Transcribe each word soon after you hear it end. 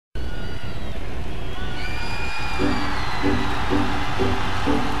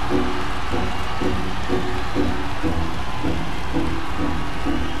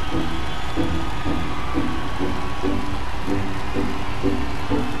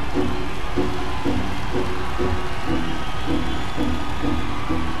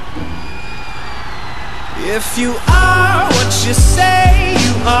If you are what you say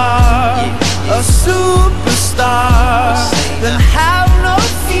you are, a superstar, then have no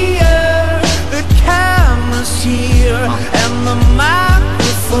fear. The camera's here and the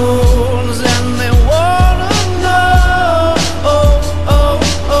microphones, and they wanna know,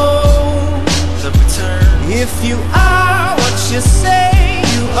 the return. If you are what you say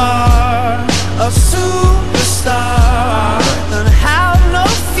you are, a superstar, then have no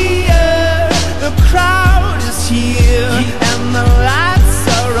fear. The crowd is here and the lights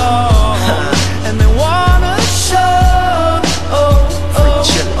are on, and they wanna show,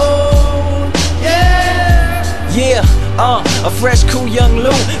 yeah. A fresh, cool young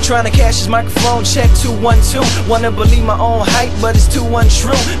Lou, trying to cash his microphone check 212. Wanna believe my own hype, but it's too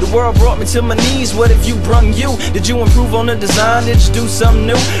untrue. The world brought me to my knees, what have you brung you? Did you improve on the design, did you do something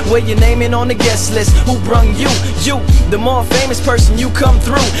new? Where your name in on the guest list, who brung you? You, the more famous person, you come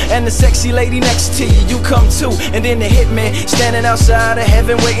through. And the sexy lady next to you, you come too. And then the hitman, standing outside of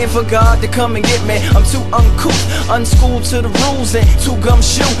heaven, waiting for God to come and get me. I'm too uncouth, unschooled to the rules, and too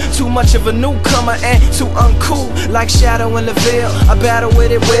gumshoe. Too much of a newcomer and too uncool, like Shadow in the Veil. I battle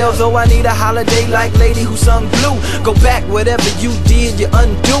with it well, though I need a holiday like Lady who sung Blue. Go back, whatever you did, you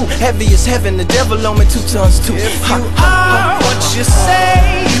undo. Heavy as heaven, the devil on me 2 tons too. If you are what you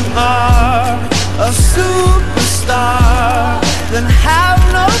say you are, a superstar, then have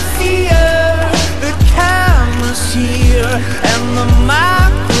no fear. The camera's here and the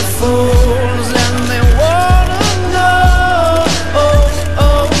microphones, and they wanna know,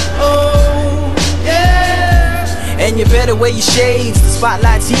 yeah. And you better wear your shades. The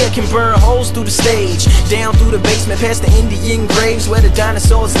spotlights here can burn holes through the stage, down through the basement past the Indian graves where the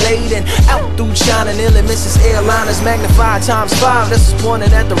dinosaurs laid, and out through China nearly misses airliners magnified ×5. This is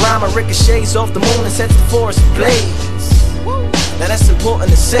pointed at the rhyme. Ricochets off the moon and sets the forest ablaze. Now that's important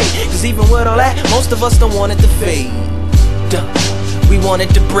to say, cause even with all that, most of us don't want it to fade. We want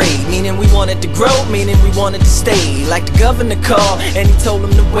it to braid, meaning we want it to grow, meaning we want it to stay. Like the governor called and he told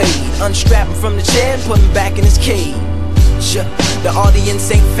him to wait. Unstrap him from the chair and put him back in his cage. The audience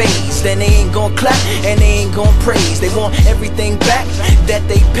ain't phased, then they ain't gon' clap and they ain't gon' praise. They want everything back that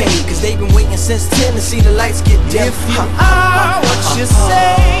they paid, cause they've been waiting since 10 to see the lights get dim. If you are what you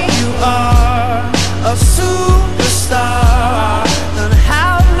say you are, a superstar, then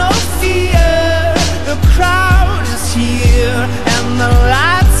have no fear. The crowd is here and the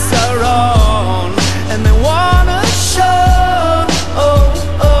lights are on, and they wanna show,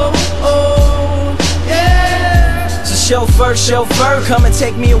 yeah. So chauffeur, come and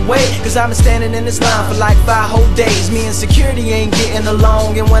take me away, cause I've been standing in this line for like 5 whole days. Me and security ain't getting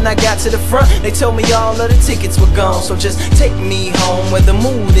along, and when I got to the front, they told me all of the tickets were gone. So just take me home where the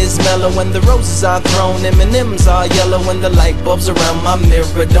mood is mellow, when the roses are thrown, M&M's are yellow, when the light bulbs around my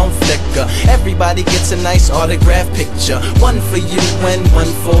mirror don't flicker. Everybody gets a nice autograph picture, one for you and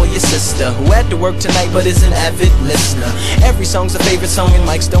one for your sister, who had to work tonight but is an avid listener. Every song's a favorite song and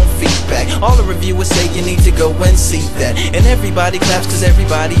mics don't feedback. All the reviewers say you need to go and see that, and everybody claps cause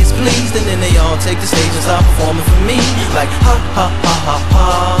everybody is pleased, and then they all take the stage and start performing for me, like ha ha ha ha ha,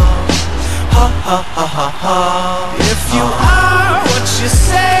 ha ha ha ha ha. If you are what you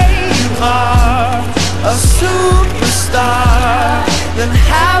say you are, a superstar, then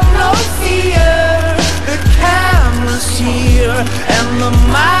have no fear. The camera's here and the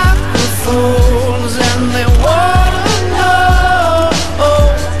microphones, and they wanna know,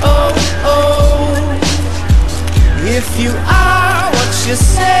 if you are what you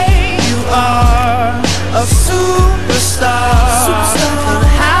say you are, a superstar, then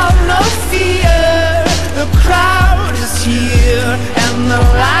have no fear. The crowd is here and the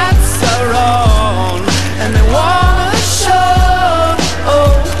lights are on, and they wanna show,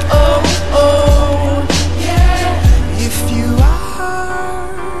 yeah. If you are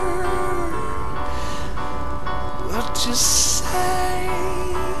what you say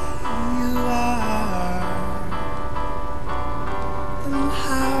you are, then